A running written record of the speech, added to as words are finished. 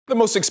The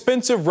most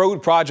expensive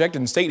road project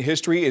in state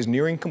history is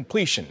nearing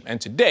completion.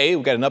 And today,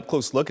 we got an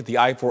up-close look at the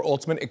I-4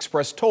 Ultimate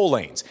Express toll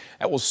lanes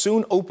that will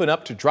soon open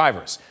up to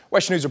drivers.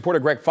 West News reporter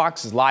Greg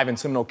Fox is live in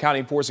Seminole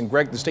County for us. And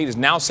Greg, the state is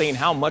now saying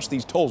how much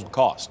these tolls will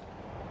cost.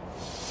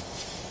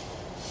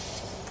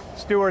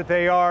 Stuart,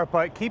 they are,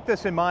 but keep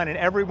this in mind, and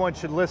everyone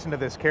should listen to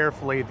this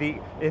carefully. The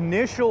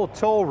initial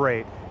toll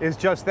rate is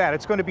just that.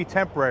 It's going to be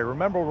temporary.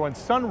 Remember when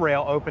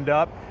Sunrail opened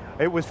up,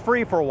 it was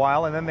free for a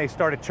while, and then they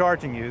started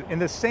charging you. In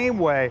the same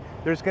way,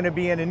 there's going to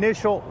be an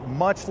initial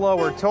much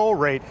lower toll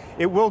rate.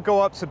 It will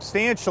go up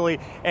substantially,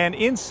 and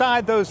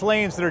inside those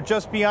lanes that are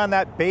just beyond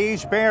that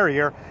beige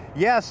barrier,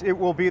 yes, it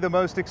will be the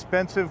most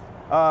expensive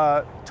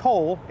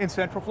toll in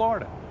Central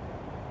Florida.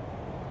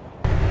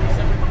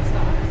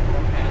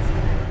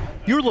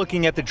 You're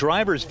looking at the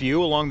driver's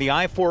view along the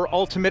I-4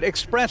 Ultimate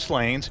Express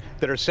lanes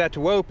that are set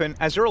to open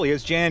as early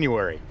as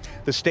January.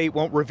 The state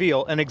won't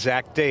reveal an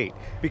exact date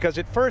because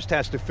it first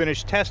has to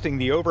finish testing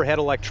the overhead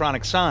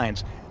electronic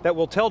signs that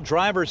will tell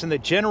drivers in the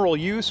general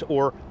use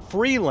or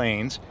free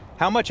lanes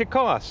how much it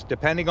costs,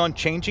 depending on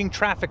changing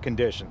traffic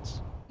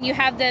conditions. You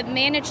have the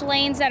managed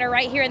lanes that are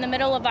right here in the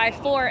middle of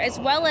I-4, as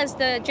well as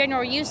the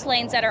general use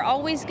lanes that are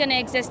always going to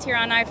exist here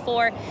on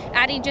I-4,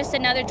 adding just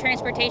another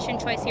transportation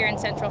choice here in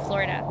Central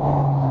Florida.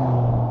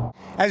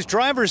 As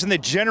drivers in the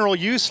general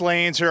use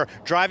lanes are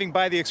driving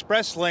by the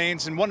express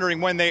lanes and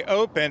wondering when they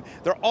open,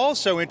 they're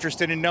also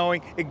interested in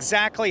knowing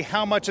exactly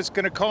how much it's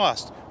going to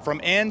cost from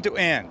end to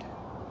end.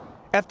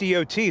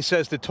 FDOT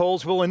says the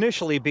tolls will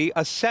initially be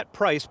a set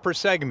price per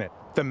segment.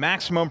 The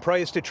maximum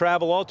price to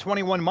travel all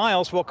 21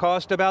 miles will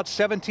cost about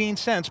 17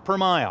 cents per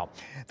mile.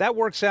 That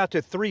works out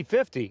to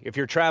 $3.50 if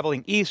you're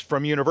traveling east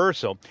from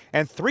Universal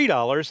and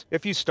 $3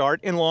 if you start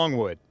in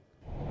Longwood.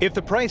 If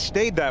the price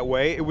stayed that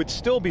way, it would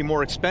still be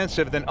more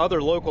expensive than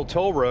other local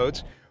toll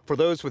roads. For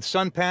those with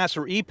SunPass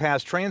or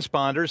ePass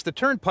transponders, the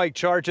Turnpike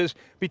charges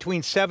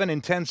between 7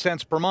 and 10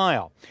 cents per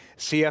mile.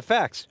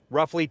 CFX,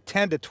 roughly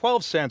 10 to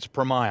 12 cents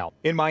per mile.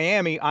 In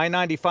Miami,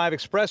 I-95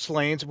 express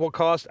lanes will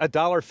cost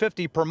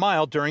 $1.50 per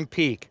mile during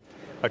peak.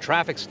 A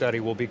traffic study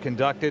will be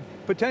conducted,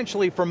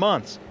 potentially for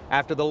months,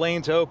 after the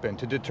lanes open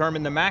to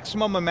determine the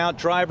maximum amount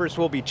drivers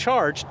will be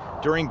charged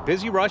during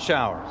busy rush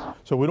hours.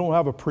 So we don't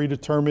have a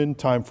predetermined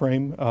time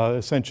frame.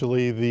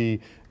 Essentially,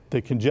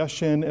 the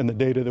congestion and the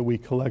data that we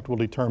collect will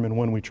determine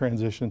when we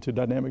transition to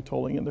dynamic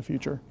tolling in the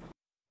future.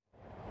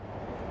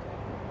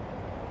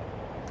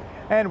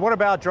 And what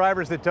about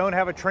drivers that don't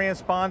have a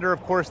transponder?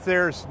 Of course,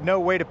 there's no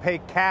way to pay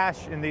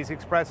cash in these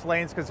express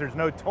lanes because there's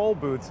no toll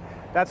booths.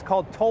 That's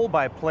called toll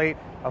by plate.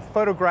 A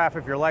photograph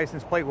of your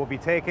license plate will be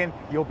taken.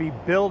 You'll be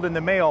billed in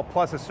the mail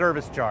plus a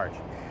service charge.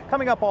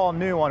 Coming up all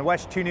new on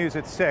West 2 News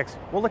at 6,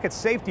 we'll look at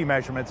safety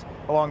measurements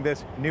along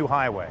this new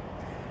highway.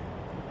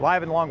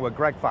 Live in Longwood,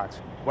 Greg Fox,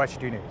 West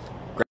 2 News.